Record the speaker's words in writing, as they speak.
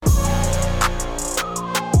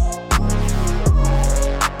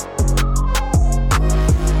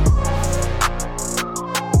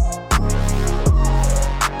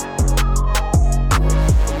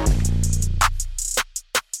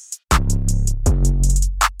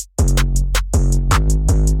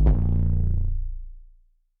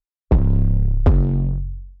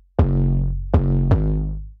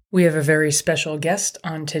We have a very special guest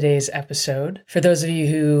on today's episode. For those of you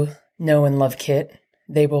who know and love Kit,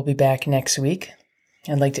 they will be back next week.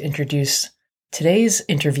 I'd like to introduce today's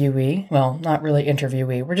interviewee. Well, not really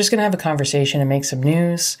interviewee. We're just going to have a conversation and make some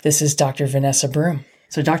news. This is Dr. Vanessa Broome.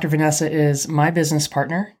 So Dr. Vanessa is my business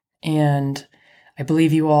partner, and I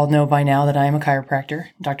believe you all know by now that I am a chiropractor.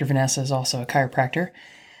 Dr. Vanessa is also a chiropractor.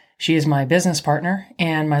 She is my business partner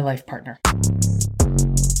and my life partner.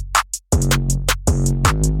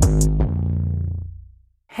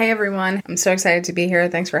 Hey everyone, I'm so excited to be here.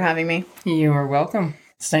 Thanks for having me. You are welcome.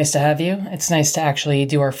 It's nice to have you. It's nice to actually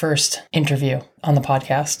do our first interview on the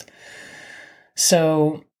podcast.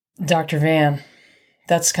 So, Dr. Van,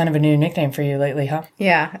 that's kind of a new nickname for you lately, huh?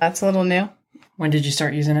 Yeah, that's a little new. When did you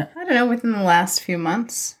start using it? I don't know, within the last few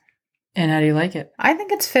months. And how do you like it? I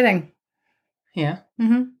think it's fitting. Yeah?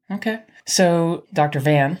 Mm-hmm. Okay. So, Dr.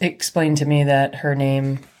 Van explained to me that her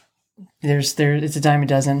name... it's a dime a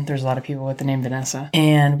dozen. There's a lot of people with the name Vanessa.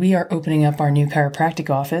 And we are opening up our new chiropractic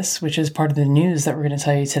office, which is part of the news that we're going to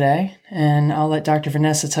tell you today. And I'll let Dr.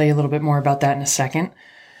 Vanessa tell you a little bit more about that in a second.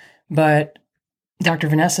 But Dr.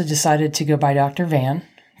 Vanessa decided to go by Dr. Van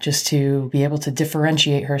just to be able to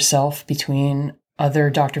differentiate herself between other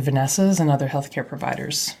Dr. Vanessas and other healthcare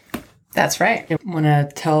providers. That's right. You want to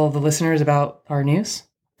tell the listeners about our news?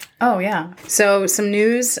 Oh, yeah. So some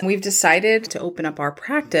news. We've decided to open up our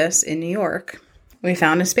practice in New York. We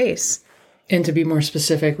found a space. And to be more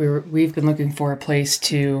specific, we've been looking for a place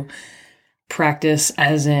to practice,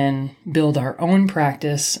 as in build our own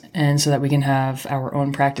practice, and so that we can have our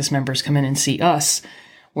own practice members come in and see us,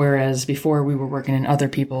 whereas before we were working in other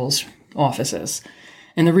people's offices.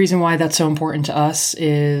 And the reason why that's so important to us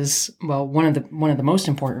is, well, one of the most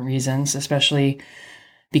important reasons, especially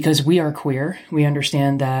because we are queer. We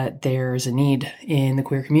understand that there's a need in the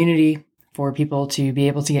queer community for people to be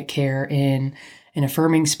able to get care in an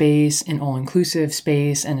affirming space, an all-inclusive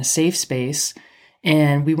space, and a safe space.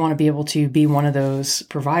 And we want to be able to be one of those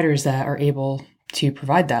providers that are able to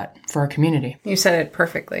provide that for our community. You said it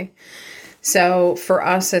perfectly. So for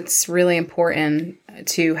us, it's really important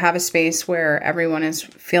to have a space where everyone is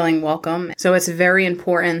feeling welcome. So it's very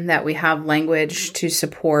important that we have language to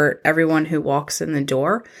support everyone who walks in the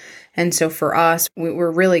door. And so for us, we're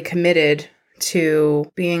really committed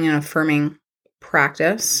to being an affirming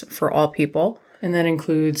practice for all people. And that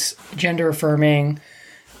includes gender affirming.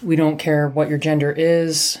 We don't care what your gender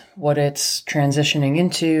is, what it's transitioning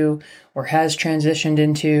into or has transitioned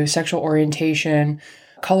into, sexual orientation,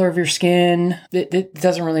 color of your skin. It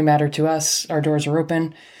doesn't really matter to us. Our doors are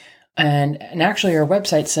open. And actually our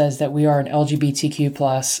website says that we are an LGBTQ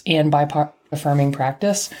plus and BIPOC affirming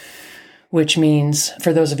practice, which means,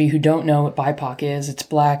 for those of you who don't know what BIPOC is, it's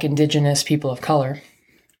Black, Indigenous, people of color.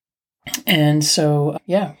 And so,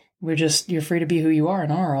 yeah, you're free to be who you are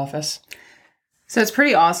in our office. So it's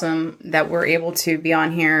pretty awesome that we're able to be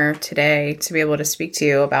on here today to be able to speak to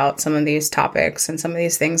you about some of these topics and some of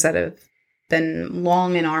these things that have been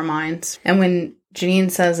long in our minds. And when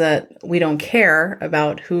Janine says that we don't care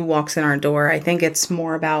about who walks in our door, I think it's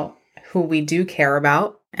more about who we do care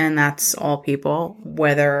about. And that's all people,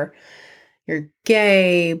 whether you're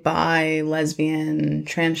gay, bi, lesbian,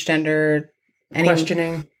 transgender,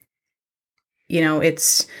 questioning.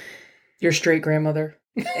 It's your straight grandmother.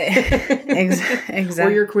 Exactly.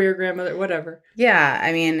 Or your queer grandmother, whatever. Yeah.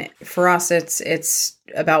 I mean, for us, it's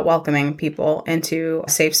about welcoming people into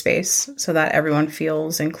a safe space so that everyone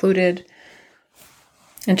feels included.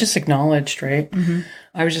 And just acknowledged, right? Mm-hmm.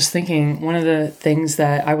 I was just thinking, one of the things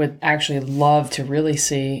that I would actually love to really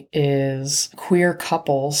see is queer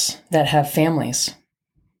couples that have families.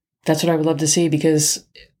 That's what I would love to see, because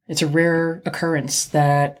it's a rare occurrence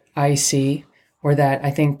that I see, or that I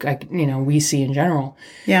think we see in general.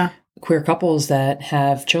 Yeah. Queer couples that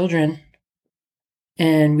have children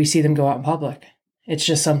and we see them go out in public. It's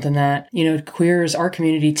just something that, queers, our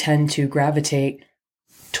community, tend to gravitate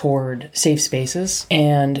toward safe spaces.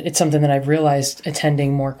 And it's something that I've realized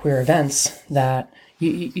attending more queer events, that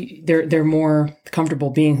they're more comfortable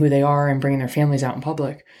being who they are and bringing their families out in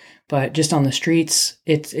public. But just on the streets,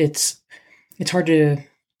 it's hard to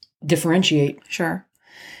differentiate. Sure.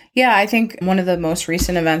 Yeah, I think one of the most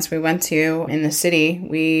recent events we went to in the city,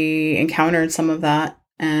 we encountered some of that,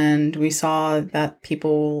 and we saw that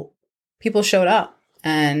people showed up,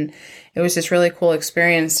 and it was this really cool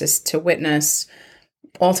experience just to witness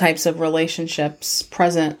all types of relationships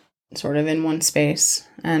present sort of in one space.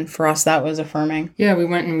 And for us, that was affirming. Yeah, we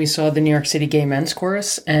went and we saw the New York City Gay Men's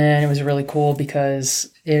Chorus, and it was really cool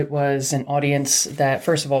because it was an audience that,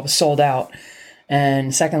 first of all, was sold out.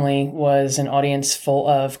 And secondly, was an audience full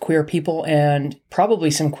of queer people and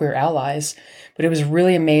probably some queer allies. But it was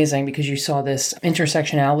really amazing because you saw this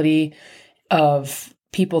intersectionality of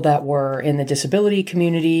people that were in the disability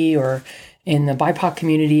community or in the BIPOC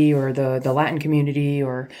community or the Latin community,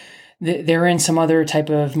 or they're in some other type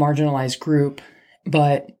of marginalized group,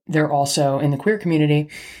 but they're also in the queer community.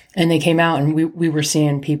 And they came out and we were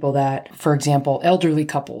seeing people that, for example, elderly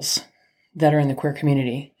couples that are in the queer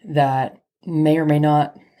community that may or may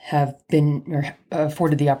not have been or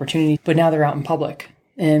afforded the opportunity, but now they're out in public.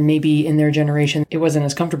 And maybe in their generation, it wasn't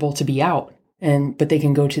as comfortable to be out, but they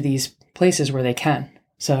can go to these places where they can.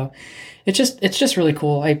 So it's just really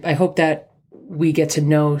cool. I hope that we get to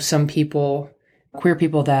know some people, queer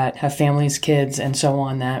people that have families, kids, and so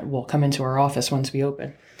on, that will come into our office once we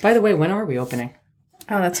open. By the way, when are we opening?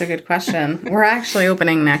 Oh, that's a good question. We're actually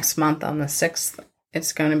opening next month on the 6th.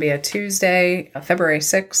 It's going to be a Tuesday, February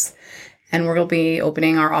 6th, and we're going to be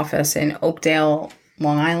opening our office in Oakdale,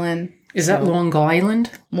 Long Island. Is that Long Island?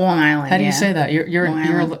 Long Island. How do you say that? You're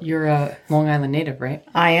a Long Island native, right?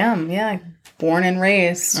 I am, yeah. Born and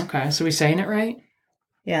raised. Okay, so we saying it right?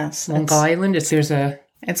 Yes. Long Island. It's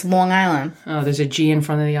Long Island. Oh, there's a G in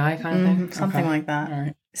front of the I kind of thing? Something like that. All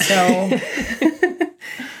right.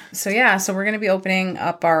 So we're going to be opening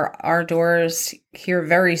up our doors here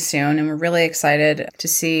very soon, and we're really excited to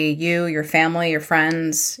see you, your family, your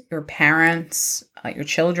friends, your parents, your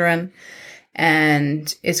children.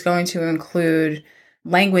 And it's going to include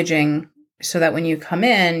languaging so that when you come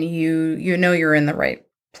in, you know you're in the right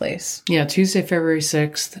place. Yeah, Tuesday, February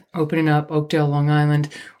 6th, opening up Oakdale, Long Island.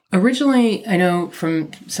 Originally, I know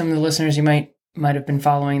from some of the listeners, you might have been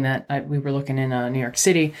following that we were looking in New York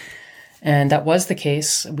City, and that was the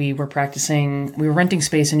case. We were renting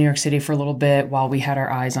space in New York City for a little bit while we had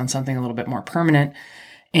our eyes on something a little bit more permanent.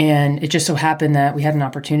 And it just so happened that we had an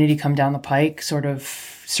opportunity come down the pike, sort of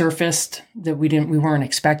surfaced that we weren't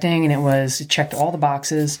expecting, and it checked all the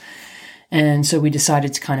boxes. And so we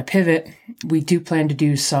decided to kind of pivot. We do plan to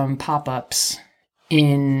do some pop-ups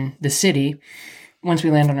in the city once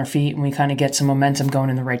we land on our feet and we kind of get some momentum going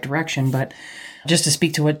in the right direction. But just to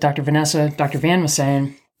speak to what Dr. Van was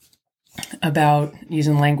saying about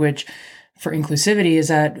using language for inclusivity, is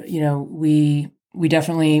that, we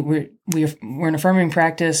definitely, we're an affirming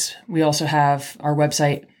practice. We also have our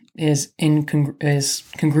website is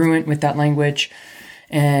congruent with that language.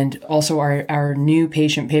 And also our new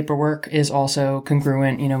patient paperwork is also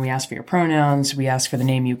congruent. We ask for your pronouns, we ask for the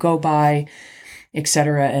name you go by,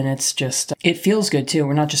 etc. And it feels good too.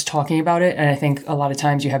 We're not just talking about it. And I think a lot of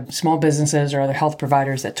times you have small businesses or other health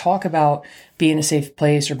providers that talk about being a safe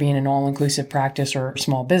place or being an all-inclusive practice or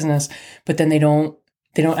small business, but then they don't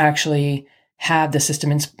actually have the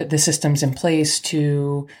systems in place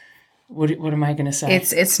to, what am I going to say?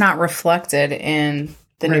 It's not reflected in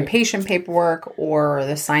the new patient paperwork or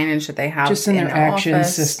the signage that they have just in their action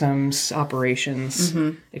office. Systems, operations,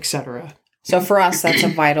 etc. So for us, that's a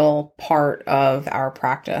vital part of our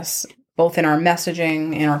practice, both in our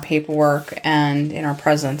messaging, in our paperwork, and in our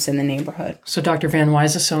presence in the neighborhood. So Dr. Van, why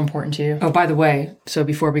is this so important to you? Oh, by the way, so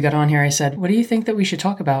before we got on here, I said, what do you think that we should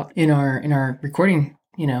talk about in our recording?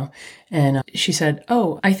 And she said,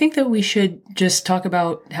 oh, I think that we should just talk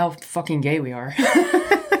about how fucking gay we are.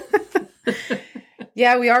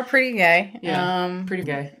 Yeah, we are pretty gay. Yeah, pretty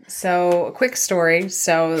gay. So a quick story.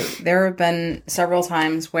 So there have been several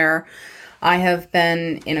times where I have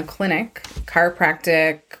been in a clinic,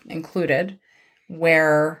 chiropractic included,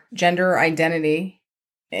 where gender identity,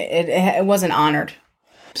 it wasn't honored.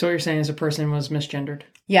 So what you're saying is a person was misgendered?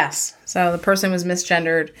 Yes. So the person was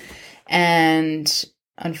misgendered, and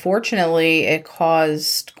unfortunately it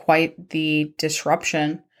caused quite the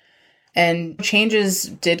disruption. And changes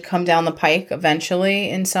did come down the pike eventually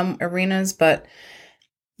in some arenas, but,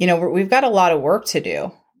 we've got a lot of work to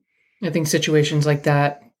do. I think situations like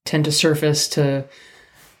that tend to surface to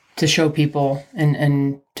show people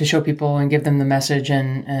and to show people and give them the message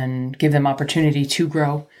and give them opportunity to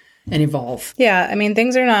grow and evolve. Yeah, I mean,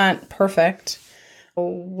 things are not perfect.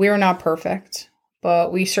 We're not perfect,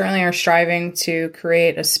 but we certainly are striving to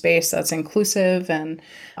create a space that's inclusive and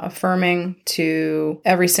affirming to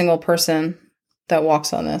every single person that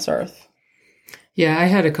walks on this earth. Yeah, I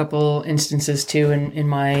had a couple instances too in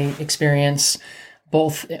my experience,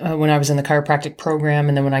 both when I was in the chiropractic program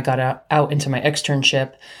and then when I got out into my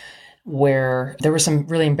externship, where there were some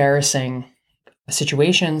really embarrassing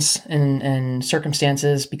situations and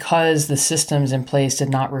circumstances because the systems in place did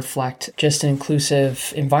not reflect just an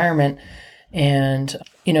inclusive environment. And,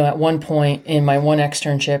 at one point in my one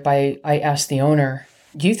externship, I asked the owner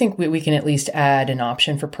Do you think we can at least add an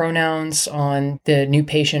option for pronouns on the new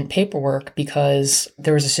patient paperwork? Because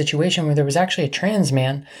there was a situation where there was actually a trans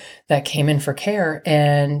man that came in for care,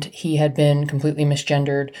 and he had been completely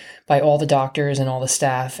misgendered by all the doctors and all the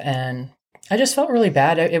staff. And I just felt really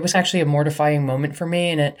bad. It was actually a mortifying moment for me,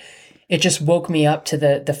 and it just woke me up to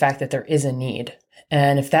the fact that there is a need.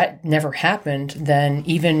 And if that never happened, then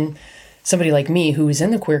even somebody like me who is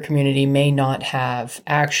in the queer community may not have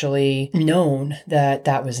actually known that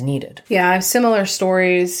that was needed. Yeah, similar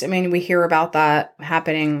stories. I mean, we hear about that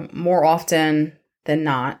happening more often than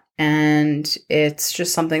not. And it's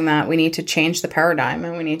just something that we need to change the paradigm,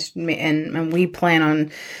 and we need to, and we plan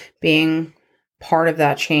on being part of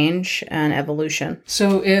that change and evolution.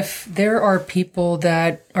 So if there are people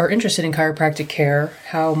that are interested in chiropractic care,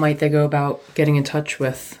 how might they go about getting in touch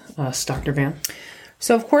with us, Dr. Van?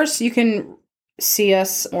 So, of course, you can see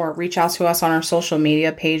us or reach out to us on our social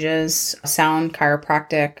media pages, Sound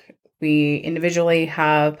Chiropractic. We individually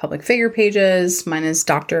have public figure pages. Mine is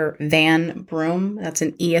Dr. Van Broome. That's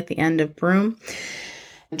an E at the end of Broome.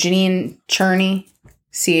 Janine Cherney,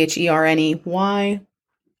 Cherney.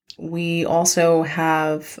 We also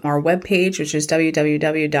have our webpage, which is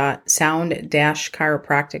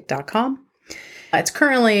www.sound-chiropractic.com. It's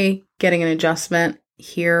currently getting an adjustment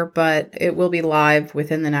here, but it will be live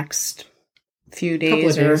within the next few days. Couple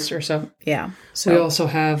of days or so. Yeah. So we also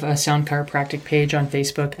have a Sound Chiropractic page on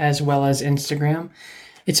Facebook as well as Instagram.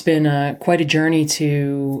 It's been quite a journey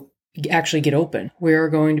to actually get open. We're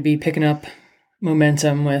going to be picking up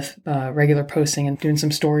momentum with regular posting and doing some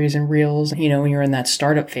stories and reels. You know, when you're in that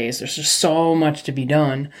startup phase, there's just so much to be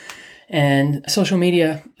done. And social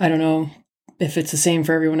media, I don't know if it's the same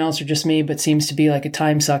for everyone else or just me, but seems to be like a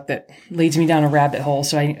time suck that leads me down a rabbit hole.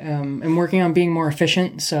 So I am working on being more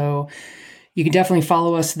efficient. So you can definitely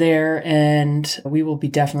follow us there, and we will be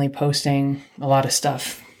definitely posting a lot of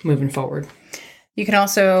stuff moving forward. You can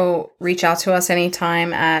also reach out to us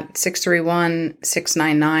anytime at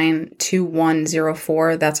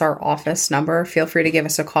 631-699-2104. That's our office number. Feel free to give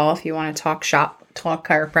us a call if you want to talk shop, talk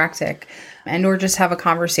chiropractic, and or just have a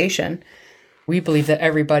conversation. We believe that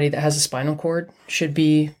everybody that has a spinal cord should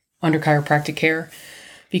be under chiropractic care,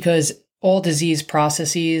 because all disease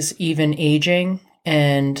processes, even aging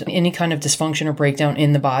and any kind of dysfunction or breakdown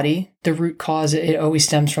in the body, the root cause, it always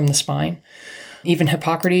stems from the spine. Even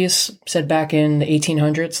Hippocrates said back in the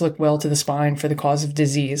 1800s, look well to the spine for the cause of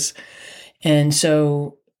disease. And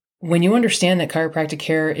so when you understand that chiropractic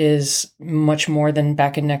care is much more than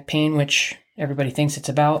back and neck pain, which everybody thinks it's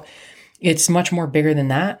about, it's much more bigger than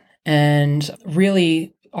that. And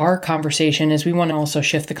really, our conversation is we want to also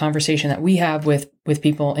shift the conversation that we have with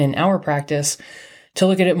people in our practice to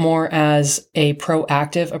look at it more as a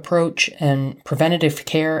proactive approach and preventative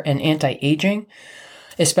care and anti-aging,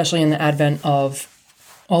 especially in the advent of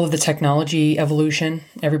all of the technology evolution.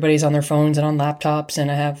 Everybody's on their phones and on laptops, and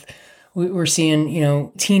we're seeing, you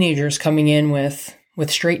know, teenagers coming in with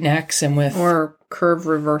straight necks and with or curve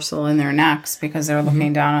reversal in their necks because they're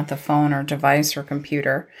looking down at the phone or device or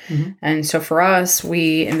computer. And so for us,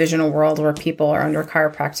 we envision a world where people are under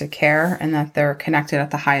chiropractic care and that they're connected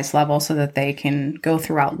at the highest level so that they can go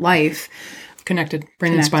throughout life connected.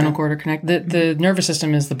 Brain and spinal cord are connected. The nervous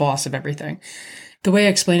system is the boss of everything. The way I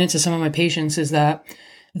explain it to some of my patients is that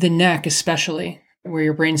the neck, especially where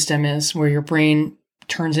your brainstem is, where your brain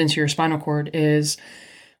turns into your spinal cord, is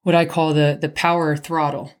what I call the power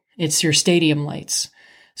throttle. It's your stadium lights.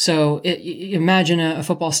 So imagine a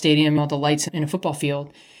football stadium, all the lights in a football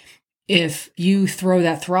field. If you throw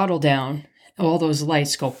that throttle down, all those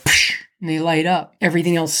lights go psh, and they light up.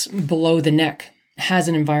 Everything else below the neck has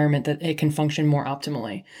an environment that it can function more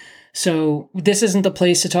optimally. So this isn't the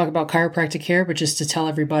place to talk about chiropractic care, but just to tell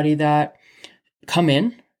everybody that come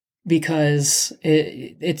in, because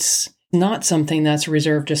it's not something that's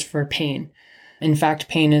reserved just for pain. In fact,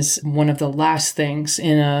 pain is one of the last things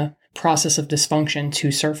in a process of dysfunction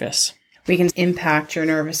to surface. We can impact your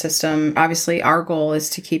nervous system. Obviously, our goal is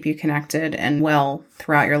to keep you connected and well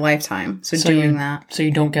throughout your lifetime. So doing that. So you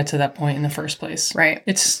don't get to that point in the first place. Right.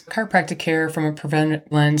 It's chiropractic care from a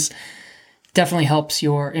preventative lens. Definitely helps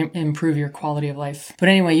improve your quality of life. But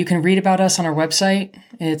anyway, you can read about us on our website.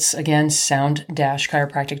 It's, again,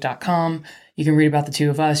 sound-chiropractic.com. You can read about the two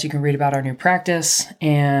of us. You can read about our new practice.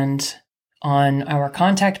 And on our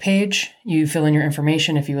contact page, you fill in your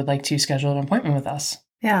information if you would like to schedule an appointment with us.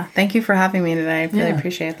 Yeah. Thank you for having me today. I really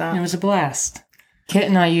appreciate that. It was a blast. Kit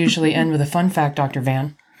and I usually end with a fun fact, Dr.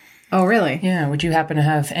 Van. Oh, really? Yeah. Would you happen to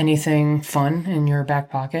have anything fun in your back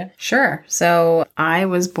pocket? Sure. So I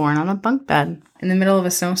was born on a bunk bed in the middle of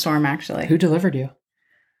a snowstorm, actually. Who delivered you?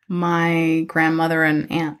 My grandmother and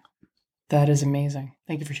aunt. That is amazing.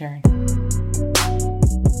 Thank you for sharing.